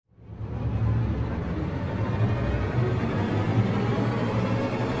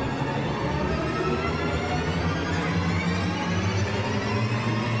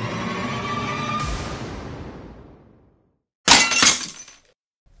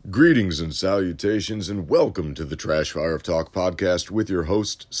Greetings and salutations, and welcome to the Trash Fire of Talk podcast with your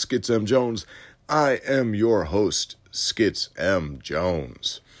host, Skits M. Jones. I am your host, Skits M.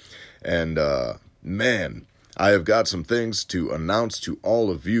 Jones. And, man, I have got some things to announce to all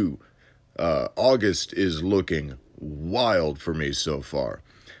of you. August is looking wild for me so far.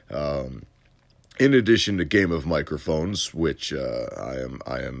 In addition to Game of Microphones, which I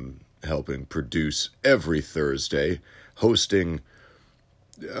am helping produce every Thursday, hosting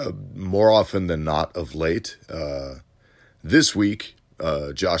more often than not of late. This week,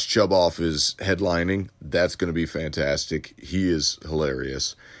 Josh Chuboff is headlining. That's going to be fantastic. He is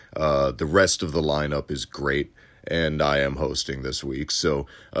hilarious. The rest of the lineup is great, and I am hosting this week. So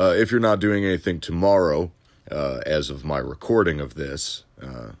if you're not doing anything tomorrow, as of my recording of this,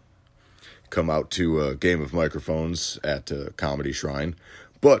 come out to Game of Microphones at Comedy Shrine.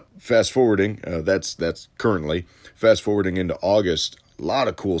 But fast forwarding, that's currently. Fast forwarding into August, a lot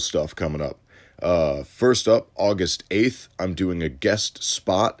of cool stuff coming up. First up, August 8th, I'm doing a guest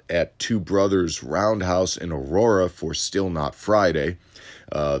spot at Two Brothers Roundhouse in Aurora for Still Not Friday.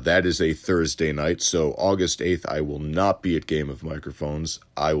 That is a Thursday night, so August 8th, I will not be at Game of Microphones.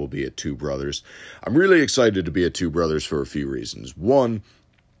 I will be at Two Brothers. I'm really excited to be at Two Brothers for a few reasons. One,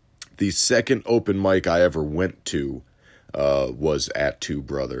 the second open mic I ever went to was at Two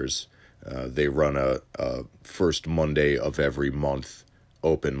Brothers. They run a first Monday of every month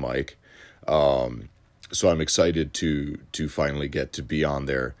open mic. So I'm excited to finally get to be on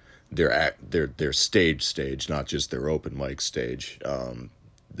their stage, not just their open mic stage.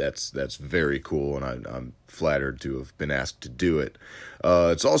 That's very cool, and I'm flattered to have been asked to do it.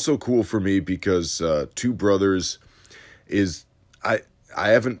 It's also cool for me because Two Brothers is I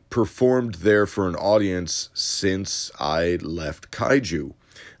haven't performed there for an audience since I left Kaiju.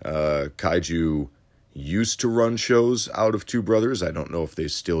 Kaiju used to run shows out of Two Brothers. I don't know if they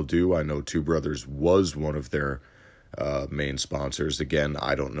still do. I know Two Brothers was one of their main sponsors. Again,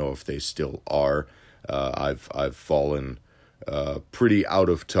 I don't know if they still are. I've fallen pretty out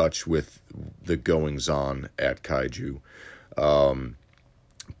of touch with the goings-on at Kaiju.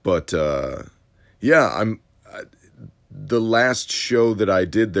 The last show that I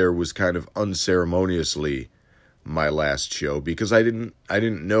did there was kind of unceremoniously my last show because I didn't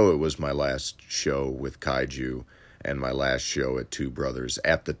know it was my last show with Kaiju and my last show at Two Brothers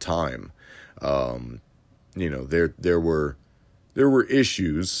at the time. There were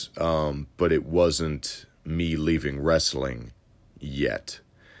issues, but it wasn't me leaving wrestling yet.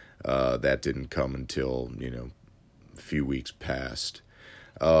 That didn't come until, a few weeks past.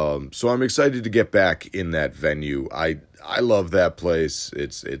 So I'm excited to get back in that venue. I love that place.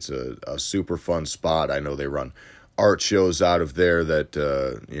 It's a super fun spot. I know they run art shows out of there that,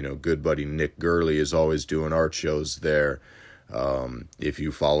 good buddy Nick Gurley is always doing art shows there. If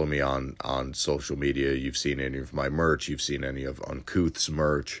you follow me on social media, you've seen any of my merch. You've seen any of Uncouth's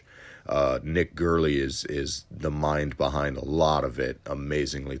merch. Nick Gurley is the mind behind a lot of it.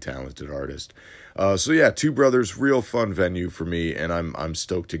 Amazingly talented artist. Two Brothers, real fun venue for me, and I'm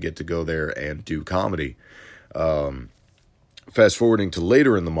stoked to get to go there and do comedy. Fast forwarding to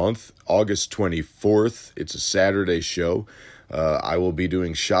later in the month, August 24th, it's a Saturday show. I will be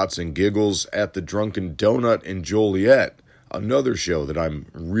doing Shots and Giggles at the Drunken Donut in Joliet, another show that I'm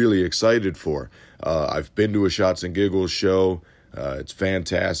really excited for. I've been to a Shots and Giggles show. It's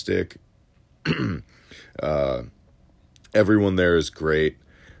fantastic. Everyone there is great.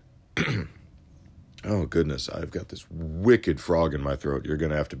 Oh, goodness, I've got this wicked frog in my throat. You're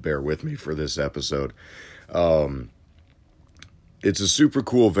going to have to bear with me for this episode. It's a super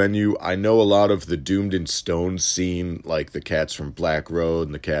cool venue. I know a lot of the Doomed and Stoned scene, like the cats from Black Road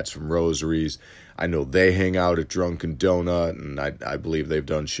and the cats from Rosaries. I know they hang out at Drunken Donut, and I believe they've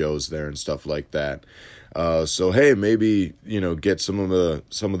done shows there and stuff like that. So hey, maybe, get some of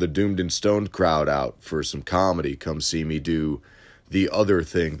the Doomed and Stoned crowd out for some comedy. Come see me do the other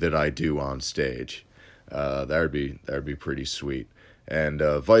thing that I do on stage. That'd be pretty sweet. And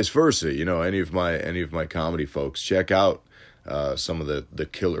vice versa, any of my comedy folks, check out some of the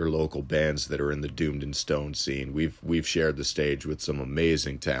killer local bands that are in the Doomed and Stoned scene. We've shared the stage with some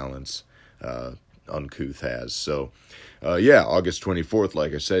amazing talents. Uncouth has. So, August 24th,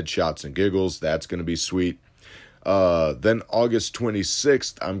 like I said, Shots and Giggles. That's going to be sweet. Then August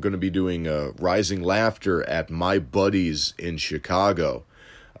 26th, I'm going to be doing Rising Laughter at My Buddies in Chicago.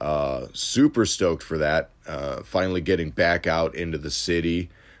 Super stoked for that. Finally getting back out into the city.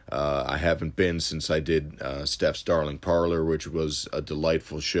 I haven't been since I did Steph's Darling Parlor, which was a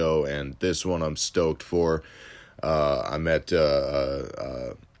delightful show, and this one I'm stoked for. I'm at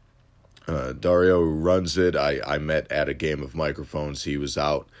Dario, who runs it, I met at a Game of Microphones. He was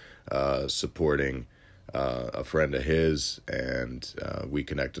out supporting a friend of his, and we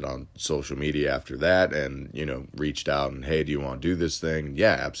connected on social media after that, and reached out and, hey, do you want to do this thing?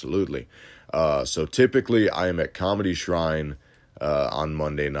 Yeah, absolutely. So typically I am at Comedy Shrine on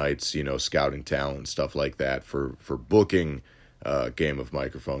Monday nights, scouting talent, stuff like that for booking Game of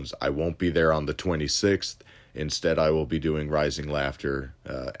Microphones. I won't be there on the 26th. Instead, I will be doing Rising Laughter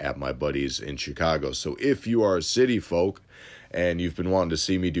at my buddies in Chicago. So if you are a city folk and you've been wanting to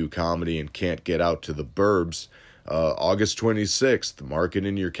see me do comedy and can't get out to the burbs, August 26th, mark it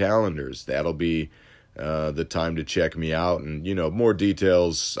in your calendars. That'll be the time to check me out, and more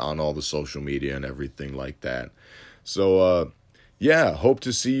details on all the social media and everything like that. So yeah, hope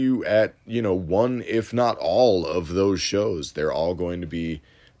to see you at one, if not all, of those shows. They're all going to be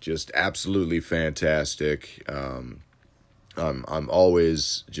just absolutely fantastic. I'm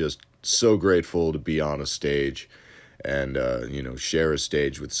always just so grateful to be on a stage and share a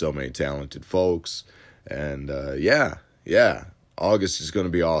stage with so many talented folks. And yeah, August is going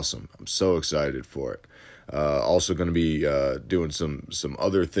to be awesome. I'm so excited for it. Also going to be doing some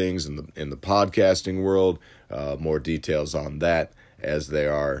other things in the podcasting world. More details on that as they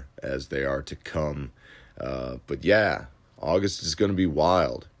are to come. But yeah, August is going to be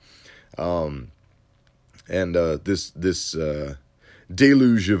wild. And this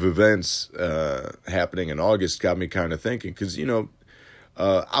deluge of events happening in August got me kind of thinking, because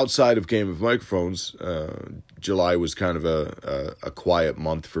outside of Game of Microphones, July was kind of a quiet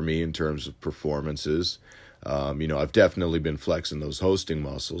month for me in terms of performances. I've definitely been flexing those hosting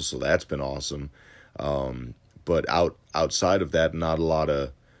muscles, so that's been awesome. But outside of that, not a lot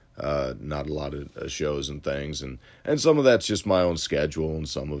of shows and things, and some of that's just my own schedule, and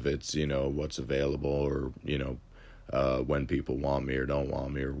some of it's what's available, or when people want me or don't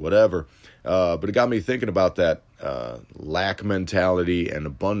want me or whatever. But it got me thinking about that lack mentality and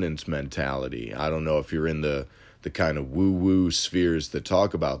abundance mentality. I don't know if you're in the kind of woo-woo spheres that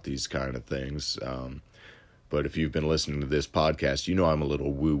talk about these kind of things, but if you've been listening to this podcast, I'm a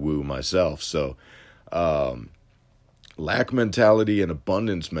little woo-woo myself. So lack mentality and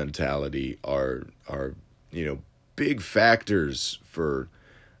abundance mentality are big factors for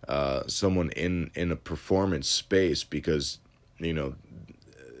someone in a performance space, because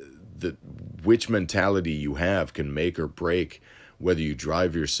which mentality you have can make or break whether you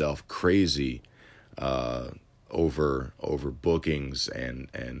drive yourself crazy over bookings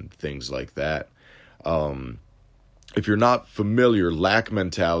and things like that. If you're not familiar, lack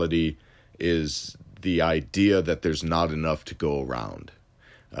mentality is the idea that there's not enough to go around,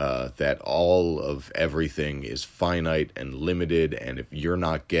 that all of everything is finite and limited, and if you're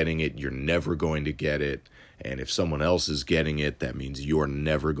not getting it, you're never going to get it, and if someone else is getting it, that means you're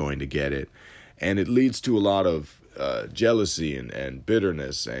never going to get it, and it leads to a lot of jealousy and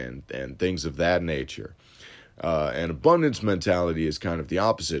bitterness and things of that nature. And abundance mentality is kind of the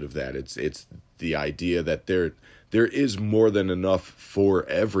opposite of that. It's the idea that there is more than enough for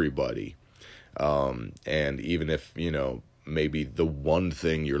everybody. And even if, maybe the one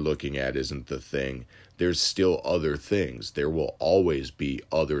thing you're looking at isn't the thing, there's still other things. There will always be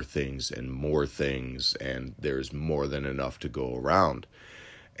other things and more things, and there's more than enough to go around.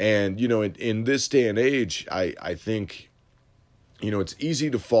 And, in this day and age, I think, it's easy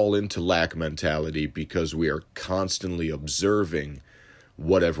to fall into lack mentality because we are constantly observing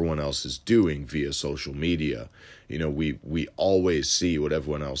what everyone else is doing via social media. We always see what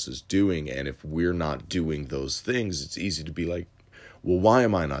everyone else is doing, and if we're not doing those things, it's easy to be like, well, why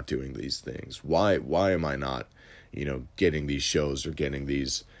am I not doing these things? Why am I not, getting these shows or getting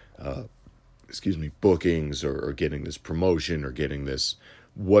these, bookings or getting this promotion or getting this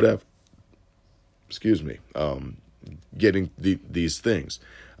whatever, getting these things.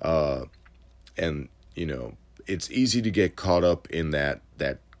 And, it's easy to get caught up in that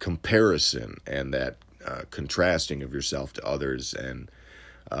comparison and that contrasting of yourself to others, and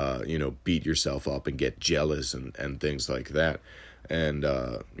beat yourself up and get jealous and things like that. And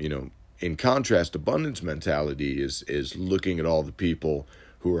in contrast, abundance mentality is looking at all the people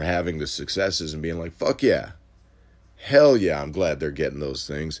who are having the successes and being like, fuck yeah, hell yeah, I'm glad they're getting those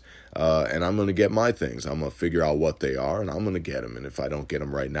things, and I'm going to get my things. I'm going to figure out what they are, and I'm going to get them, and if I don't get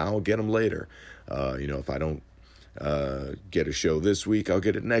them right now, I'll get them later. If I don't get a show this week, I'll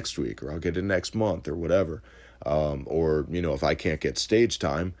get it next week, or I'll get it next month, or whatever. Or if I can't get stage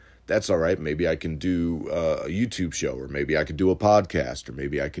time, that's all right. Maybe I can do a YouTube show, or maybe I can do a podcast, or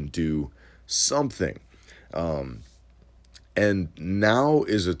maybe I can do something. And now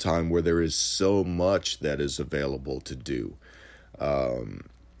is a time where there is so much that is available to do.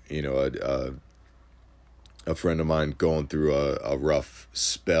 a friend of mine going through a rough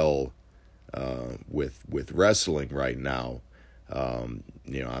spell with wrestling right now. I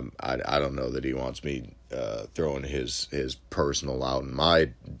don't know that he wants me throwing his personal out in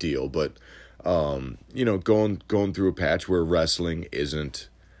my deal, but going through a patch where wrestling isn't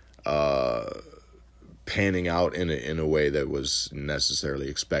panning out in a way that was necessarily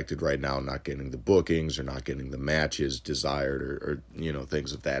expected right now, not getting the bookings or not getting the matches desired or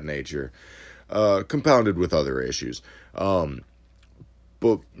things of that nature, compounded with other issues. But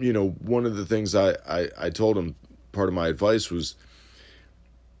one of the things I told him, part of my advice was,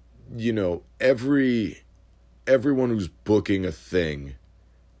 everyone who's booking a thing,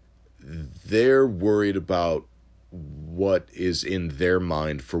 they're worried about what is in their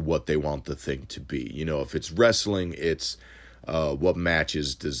mind for what they want the thing to be. If it's wrestling, it's what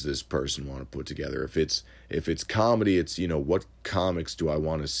matches does this person want to put together. If it's comedy, it's what comics do I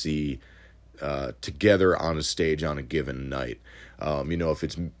want to see together on a stage on a given night.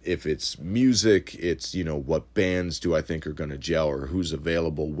 If it's music, it's what bands do I think are going to gel, or who's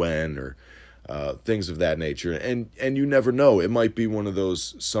available when, or things of that nature. And you never know. It might be one of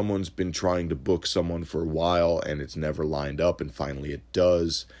those, someone's been trying to book someone for a while and it's never lined up, and finally it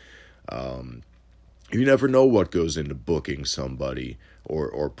does. You never know what goes into booking somebody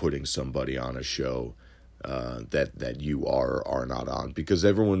or putting somebody on a show that you are or are not on, because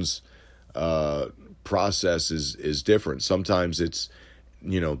everyone's process is different. Sometimes it's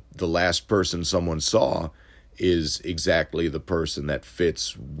the last person someone saw is exactly the person that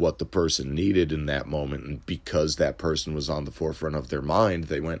fits what the person needed in that moment, and because that person was on the forefront of their mind,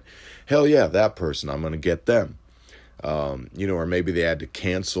 they went, hell yeah, that person, I'm going to get them. Or maybe they had to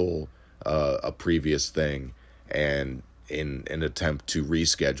cancel a previous thing, and in an attempt to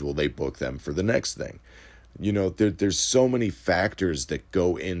reschedule, they book them for the next thing. There's so many factors that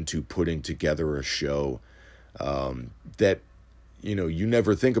go into putting together a show that you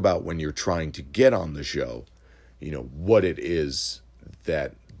never think about when you're trying to get on the show, what it is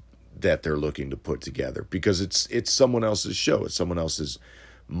that they're looking to put together, because it's someone else's show, it's someone else's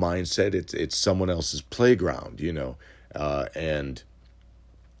mindset, it's someone else's playground, and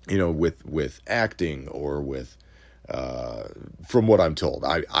with acting, or with from what I'm told,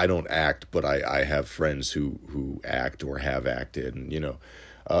 I don't act, but I have friends who act or have acted, and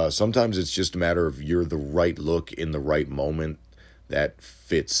sometimes it's just a matter of you're the right look in the right moment that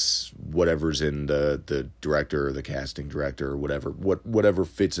fits whatever's in the director or the casting director or whatever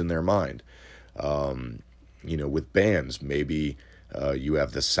fits in their mind. With bands, maybe you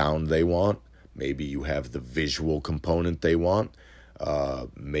have the sound they want, maybe you have the visual component they want,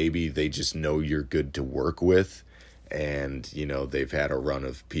 maybe they just know you're good to work with, and they've had a run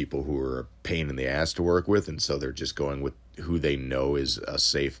of people who are a pain in the ass to work with, and so they're just going with who they know is a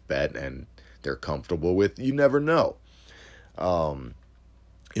safe bet and they're comfortable with. You never know.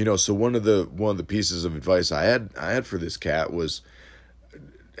 So one of the pieces of advice I had for this cat was,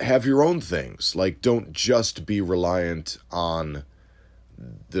 have your own things. Like, don't just be reliant on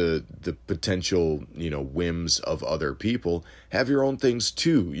the potential, whims of other people. Have your own things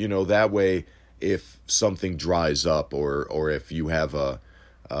too. That way, if something dries up, or if you have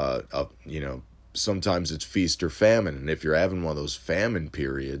sometimes it's feast or famine. And if you're having one of those famine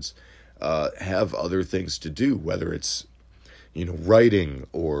periods, have other things to do, whether it's, writing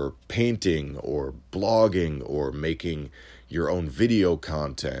or painting or blogging or making your own video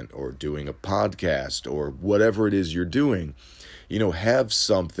content or doing a podcast or whatever it is you're doing. Have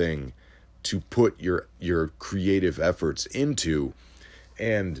something to put your creative efforts into,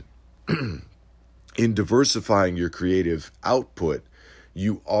 and in diversifying your creative output,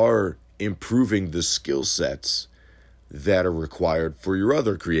 you are improving the skill sets that are required for your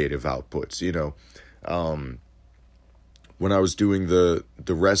other creative outputs. When I was doing the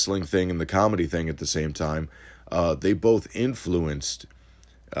wrestling thing and the comedy thing at the same time, they both influenced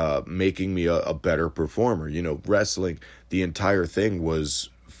making me a better performer. Wrestling, the entire thing was,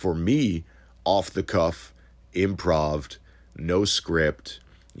 for me, off the cuff, improv, no script,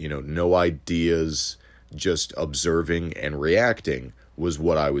 no ideas, just observing and reacting was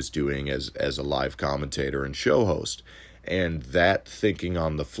what I was doing as a live commentator and show host. And that thinking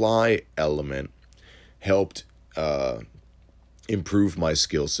on the fly element helped improve my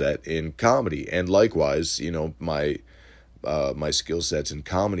skill set in comedy. And likewise, my skill sets in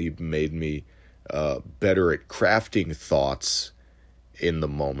comedy made me better at crafting thoughts in the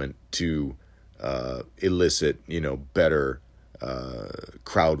moment to elicit, better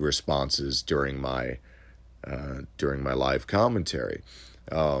crowd responses during my live commentary.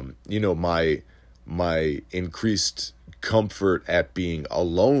 My increased comfort at being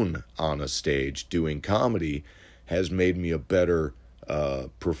alone on a stage doing comedy has made me a better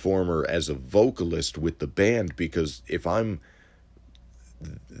performer as a vocalist with the band, because if I'm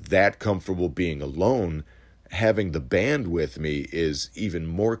that comfortable being alone, having the band with me is even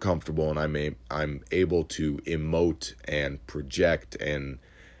more comfortable, and I'm able to emote and project and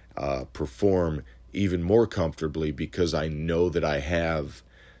perform even more comfortably, because I know that I have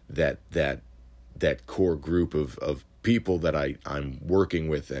that core group of people that I'm working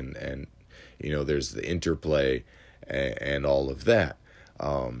with, and there's the interplay and all of that,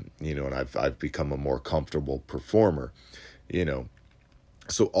 and I've become a more comfortable performer,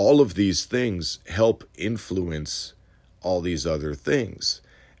 So all of these things help influence all these other things.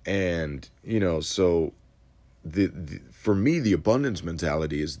 And, so for me, the abundance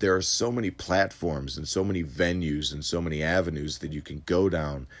mentality is there are so many platforms and so many venues and so many avenues that you can go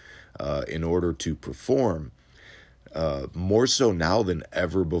down in order to perform, more so now than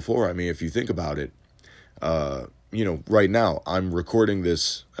ever before. I mean, if you think about it, right now I'm recording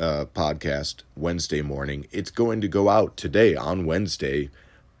this podcast Wednesday morning. It's going to go out today on Wednesday,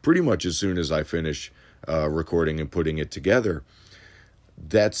 pretty much as soon as I finish recording and putting it together.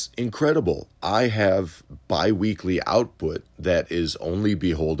 That's incredible. I have bi-weekly output that is only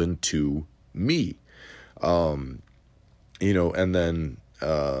beholden to me. And then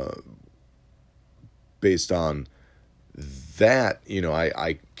based on that,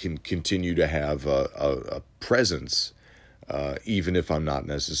 I can continue to have a presence, even if I'm not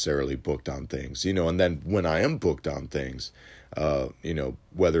necessarily booked on things, and then when I am booked on things,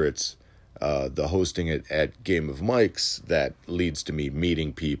 whether it's the hosting at Game of Mics that leads to me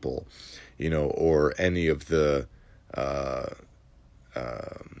meeting people, or any of the, open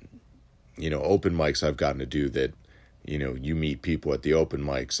mics I've gotten to do that, you meet people at the open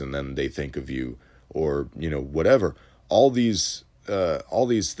mics and then they think of you, or, whatever. All these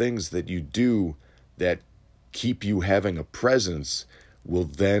things that you do that keep you having a presence will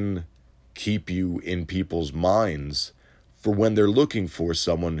then keep you in people's minds for when they're looking for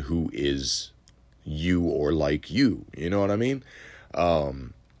someone who is you or like you. You know what I mean?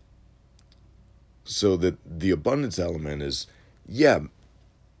 So that the abundance element is,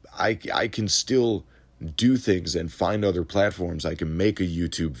 I can still do things and find other platforms. I can make a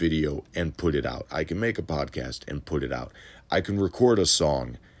YouTube video and put it out. I can make a podcast and put it out. I can record a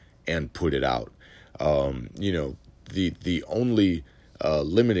song and put it out. The only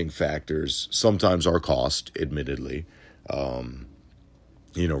limiting factors sometimes are cost, admittedly.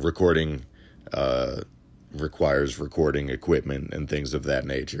 Recording requires recording equipment and things of that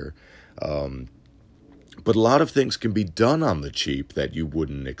nature. But a lot of things can be done on the cheap that you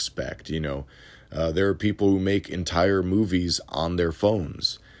wouldn't expect. There are people who make entire movies on their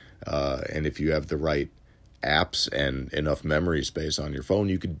phones. And if you have the right apps and enough memory space on your phone,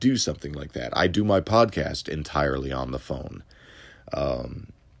 you could do something like that. I do my podcast entirely on the phone.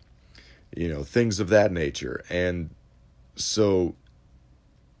 Things of that nature. And so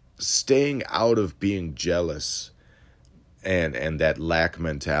staying out of being jealous and that lack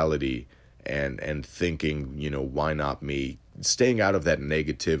mentality and thinking, why not me? Staying out of that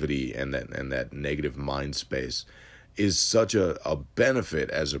negativity and that negative mind space is such a benefit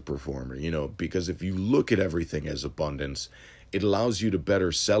as a performer, because if you look at everything as abundance, it allows you to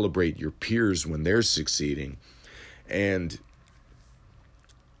better celebrate your peers when they're succeeding. And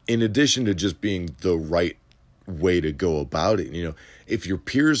in addition to just being the right way to go about it, if your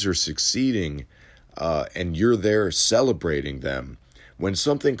peers are succeeding and you're there celebrating them, when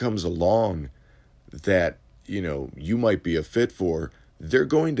something comes along that you might be a fit for, they're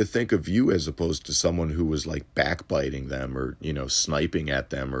going to think of you as opposed to someone who was like backbiting them or sniping at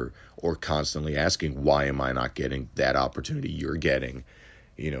them or constantly asking, why am I not getting that opportunity you're getting?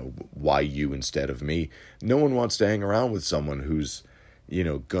 Why you instead of me? No one wants to hang around with someone who's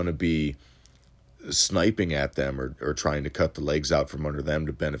gonna be sniping at them or trying to cut the legs out from under them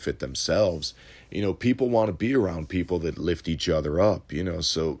to benefit themselves. People want to be around people that lift each other up,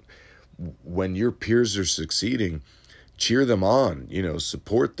 so when your peers are succeeding, cheer them on,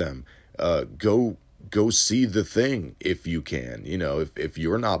 support them, go see the thing if you can, if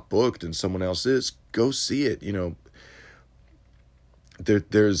you're not booked and someone else is, go see it.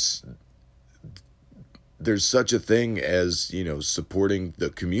 There's such a thing as, supporting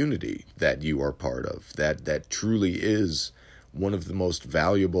the community that you are part of. That truly is one of the most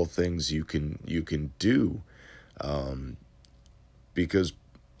valuable things you can do, because,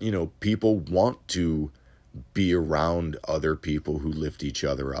 people want to be around other people who lift each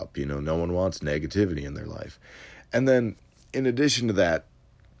other up. No one wants negativity in their life. And then in addition to that,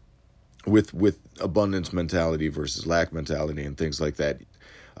 with abundance mentality versus lack mentality and things like that,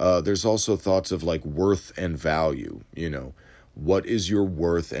 there's also thoughts of like worth and value. What is your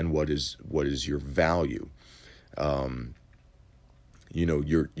worth and what is your value?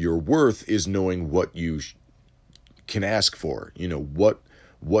 Your worth is knowing what you can ask for.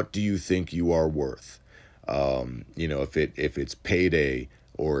 What do you think you are worth? If it's payday,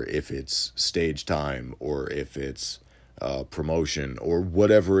 or if it's stage time, or if it's promotion, or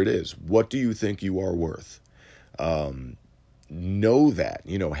whatever it is, what do you think you are worth? Know that,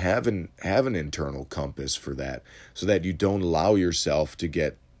 have an internal compass for that, so that you don't allow yourself to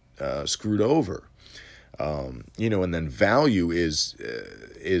get screwed over. And then value is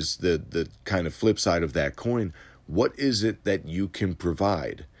the kind of flip side of that coin. What is it that you can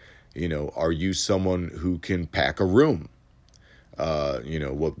provide? Are you someone who can pack a room?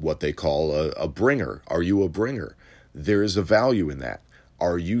 What they call a bringer. Are you a bringer? There is a value in that.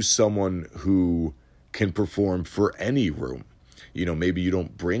 Are you someone who can perform for any room? Maybe you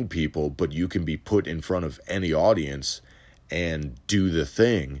don't bring people, but you can be put in front of any audience and do the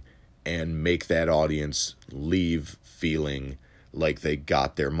thing and make that audience leave feeling like they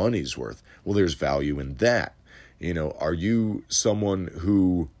got their money's worth. Well, there's value in that. Are you someone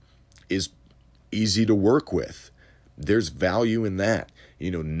who is easy to work with? There's value in that.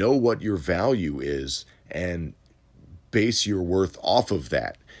 Know what your value is and base your worth off of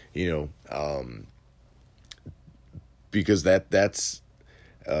that. Because that's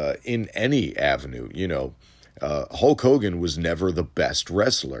in any avenue. Hulk Hogan was never the best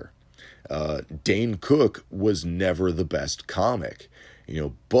wrestler. Dane Cook was never the best comic,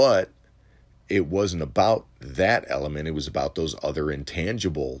 but it wasn't about that element. It was about those other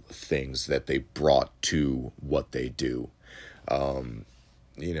intangible things that they brought to what they do. And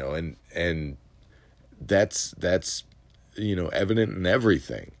that's evident in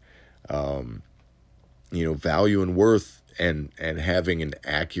everything. Value and worth and having an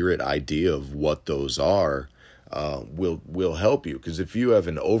accurate idea of what those are will help you. Because if you have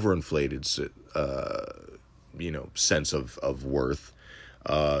an overinflated sense of worth,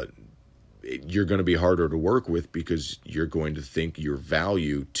 you're going to be harder to work with, because you're going to think your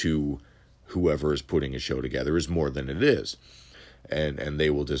value to whoever is putting a show together is more than it is, and they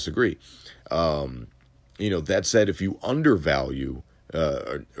will disagree. That said, if you undervalue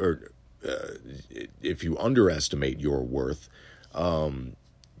if you underestimate your worth,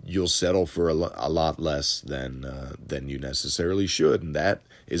 you'll settle for a lot less than you necessarily should, and that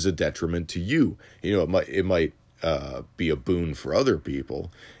is a detriment to you. It might be a boon for other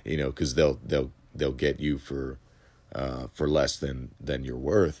people, because they'll get you for less than you're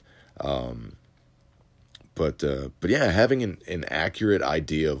worth. But yeah, having an accurate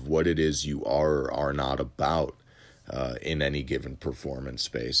idea of what it is you are or are not about in any given performance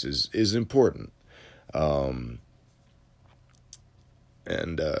space is important. And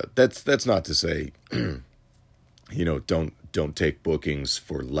that's not to say, don't take bookings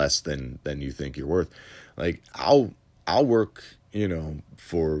for less than you think you're worth. Like I'll work,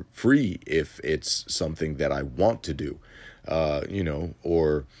 for free if it's something that I want to do,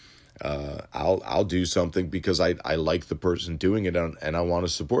 or I'll do something because I like the person doing it and I want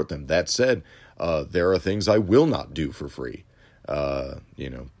to support them. That said, there are things I will not do for free,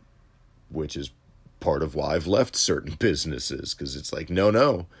 which is part of why I've left certain businesses, because it's like,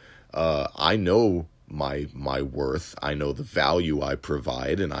 no, I know my worth. I know the value I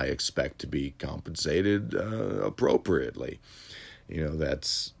provide, and I expect to be compensated appropriately.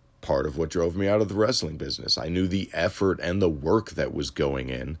 That's part of what drove me out of the wrestling business. I knew the effort and the work that was going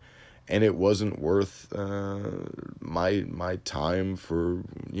in, and it wasn't worth my time for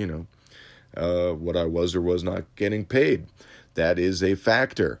what I was or was not getting paid. That is a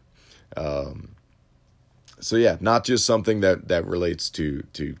factor. So yeah, not just something that relates to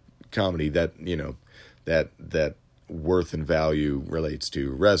comedy. That that worth and value relates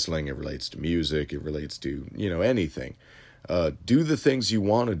to wrestling. It relates to music. It relates to anything. Do the things you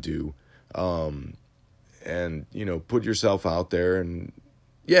want to do, and put yourself out there. And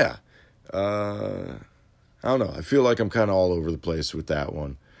yeah, I don't know. I feel like I'm kind of all over the place with that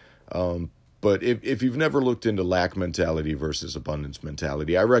one. But if you've never looked into lack mentality versus abundance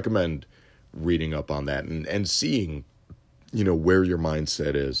mentality, I recommend reading up on that and seeing, where your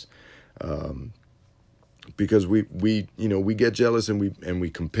mindset is. Because we get jealous and we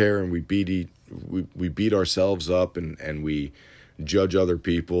compare and we beat ourselves up and we judge other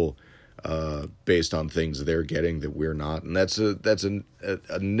people based on things they're getting that we're not, and that's a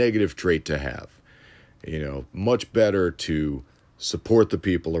negative trait to have. Much better to support the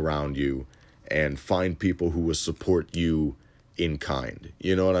people around you and find people who will support you in kind.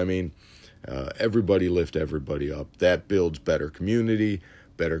 You know what I mean? Everybody lift everybody up. That builds better community.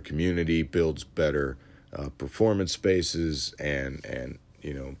 Better community builds better performance spaces, and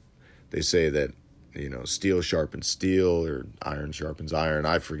they say that steel sharpens steel or iron sharpens iron.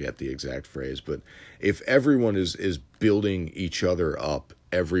 I forget the exact phrase, but if everyone is building each other up,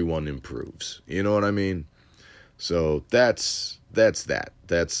 everyone improves. You know what I mean? So that's that.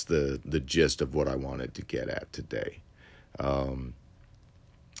 That's the gist of what I wanted to get at today.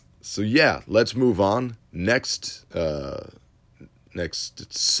 So yeah, let's move on. Next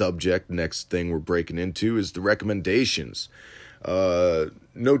subject, next thing we're breaking into is the recommendations.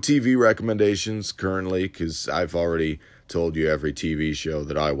 No TV recommendations currently, because I've already told you every TV show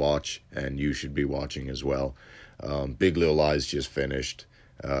that I watch, and you should be watching as well. Big Little Lies just finished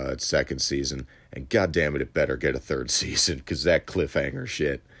its second season, and goddamn it better get a third season, because that cliffhanger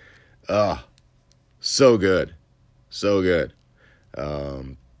shit, so good, so good.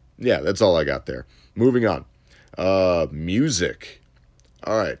 Yeah, that's all I got there. Moving on. Music.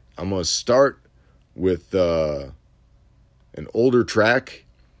 All right, I'm going to start with an older track.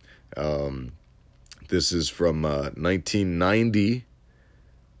 This is from 1990,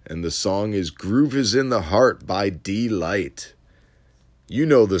 and the song is Groove is in the Heart by D-Light. You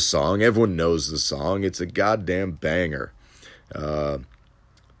know the song. Everyone knows the song. It's a goddamn banger. The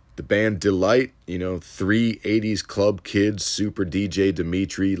band D-Light, 3 80s club kids, Super DJ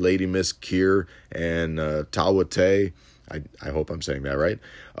Dimitri, Lady Miss Kier, and Tawate. I hope I'm saying that right.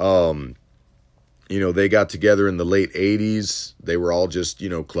 They got together in the late 80s. They were all just,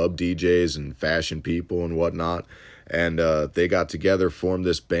 club DJs and fashion people and whatnot. And they got together, formed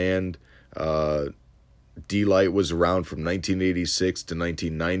this band. D-Light was around from 1986 to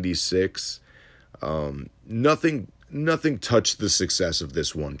 1996. Nothing touched the success of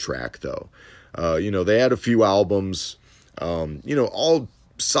this one track, though. They had a few albums, all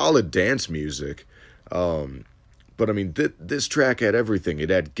solid dance music. But, I mean, this track had everything. It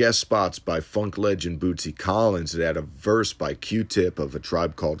had guest spots by funk legend Bootsy Collins. It had a verse by Q-Tip of A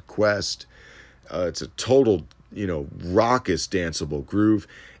Tribe Called Quest. It's a total, raucous, danceable groove.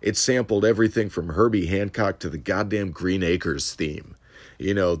 It sampled everything from Herbie Hancock to the goddamn Green Acres theme.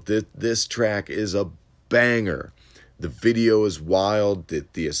 This track is a banger. The video is wild.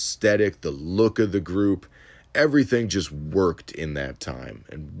 The aesthetic, the look of the group, everything just worked in that time.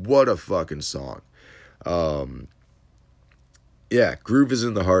 And what a fucking song. Yeah, Groove is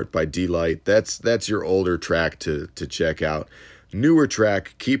in the Heart by D-Light. That's your older track to check out. Newer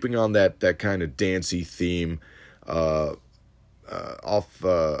track, keeping on that kind of dancey theme, off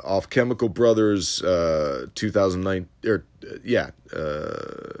Chemical Brothers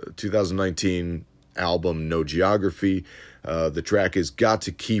 2019 album No Geography. The track is Got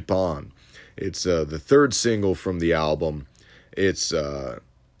to Keep On. It's the third single from the album. It's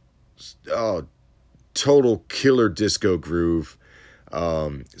total killer disco groove.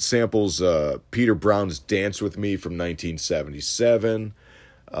 Samples Peter Brown's Dance With Me from 1977.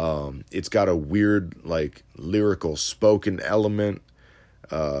 It's got a weird, lyrical spoken element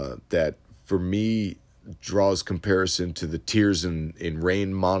that, for me, draws comparison to the Tears in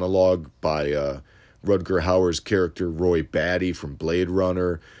Rain monologue by Rutger Hauer's character Roy Batty from Blade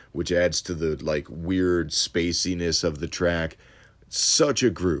Runner, which adds to the, weird spaciness of the track. Such a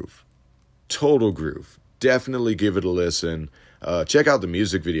groove. Total groove. Definitely give it a listen. Check out the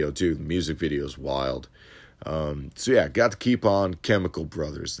music video, too. The music video is wild. So yeah, Got to Keep On, Chemical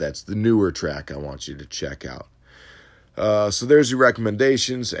Brothers. That's the newer track I want you to check out. So there's your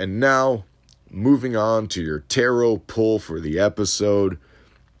recommendations. And now, moving on to your tarot pull for the episode.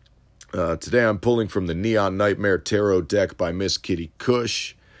 Today I'm pulling from the Neon Nightmare Tarot deck by Miss Kitty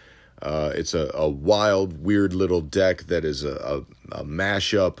Kush. It's a wild, weird little deck that is a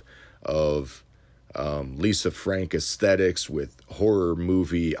mashup of Lisa Frank aesthetics with horror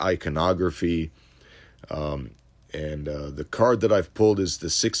movie iconography. And the card that I've pulled is the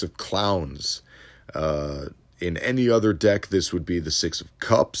Six of Clowns. In any other deck, this would be the Six of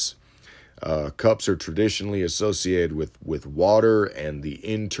Cups. Cups are traditionally associated with water and the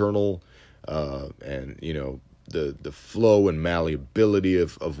internal and the flow and malleability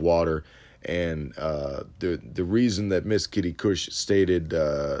of water. And the reason that Miss Kitty Kush stated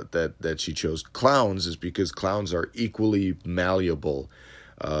that she chose clowns is because clowns are equally malleable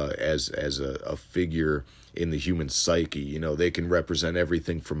as a figure in the human psyche. They can represent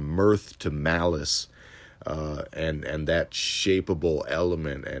everything from mirth to malice, and that shapeable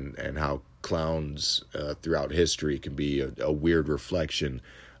element, and how clowns throughout history can be a weird reflection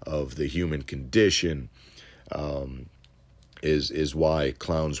of the human condition. Is why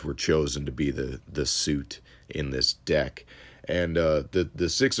clowns were chosen to be the suit in this deck. And the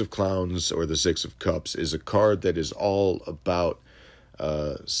Six of Clowns, or the Six of Cups, is a card that is all about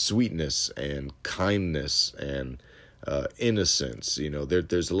sweetness and kindness and innocence. You know,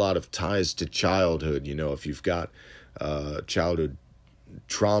 there's a lot of ties to childhood. You know, if you've got childhood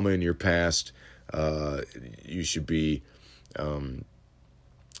trauma in your past, you should be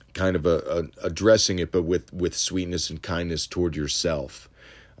kind of addressing it, but with sweetness and kindness toward yourself.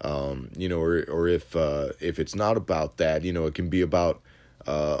 You know, or if it's not about that, you know, it can be about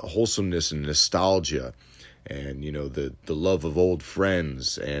wholesomeness and nostalgia, and you know, the love of old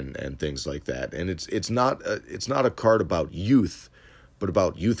friends and things like that. And it's not a card about youth, but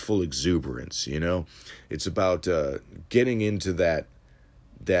about youthful exuberance. You know, it's about getting into that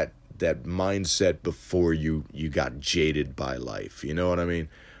mindset before you got jaded by life. You know what I mean?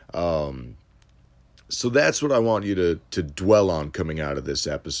 So that's what I want you to dwell on coming out of this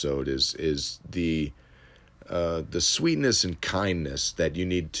episode is the sweetness and kindness that you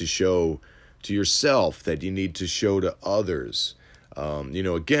need to show to yourself, that you need to show to others. You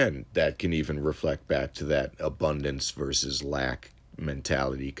know, again, that can even reflect back to that abundance versus lack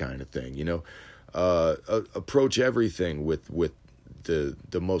mentality kind of thing. You know, approach everything with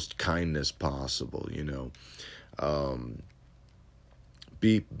the most kindness possible. You know,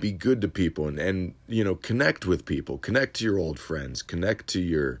 be good to people, and you know, connect with people, connect to your old friends, connect to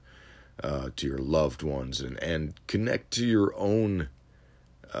your loved ones, and connect to your own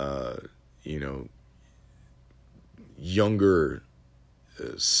you know, younger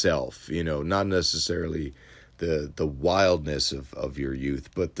self. You know, not necessarily the wildness of your youth,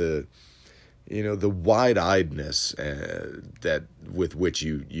 but the wide-eyedness that with which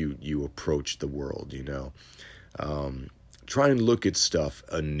you approach the world. You know, try and look at stuff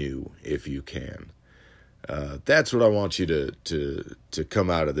anew if you can. That's what I want you to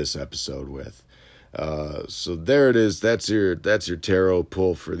come out of this episode with. So there it is. That's your tarot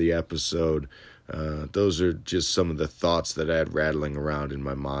pull for the episode. Those are just some of the thoughts that I had rattling around in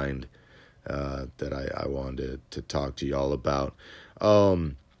my mind that I wanted to talk to y'all about.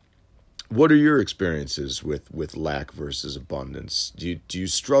 What are your experiences with lack versus abundance? Do you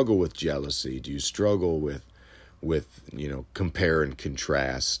struggle with jealousy? Do you struggle with you know, compare and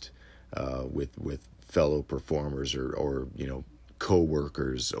contrast with fellow performers or you know,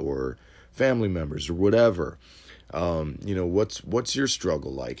 co-workers or family members or whatever? You know, what's your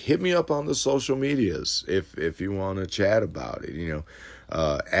struggle like? Hit me up on the social medias if you want to chat about it. You know,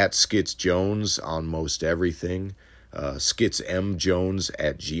 at Skits Jones on most everything.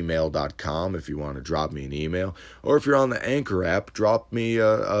 skitsmjones@gmail.com if you want to drop me an email, or if you're on the Anchor app, drop me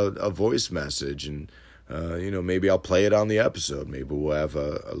a voice message, and you know, maybe I'll play it on the episode. Maybe we'll have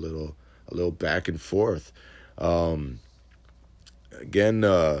a little back and forth. Again,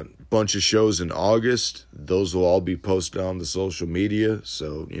 bunch of shows in August. Those will all be posted on the social media,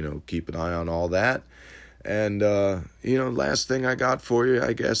 so you know, keep an eye on all that. And you know, last thing I got for you,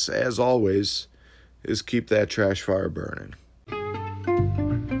 I guess, as always, is keep that trash fire burning.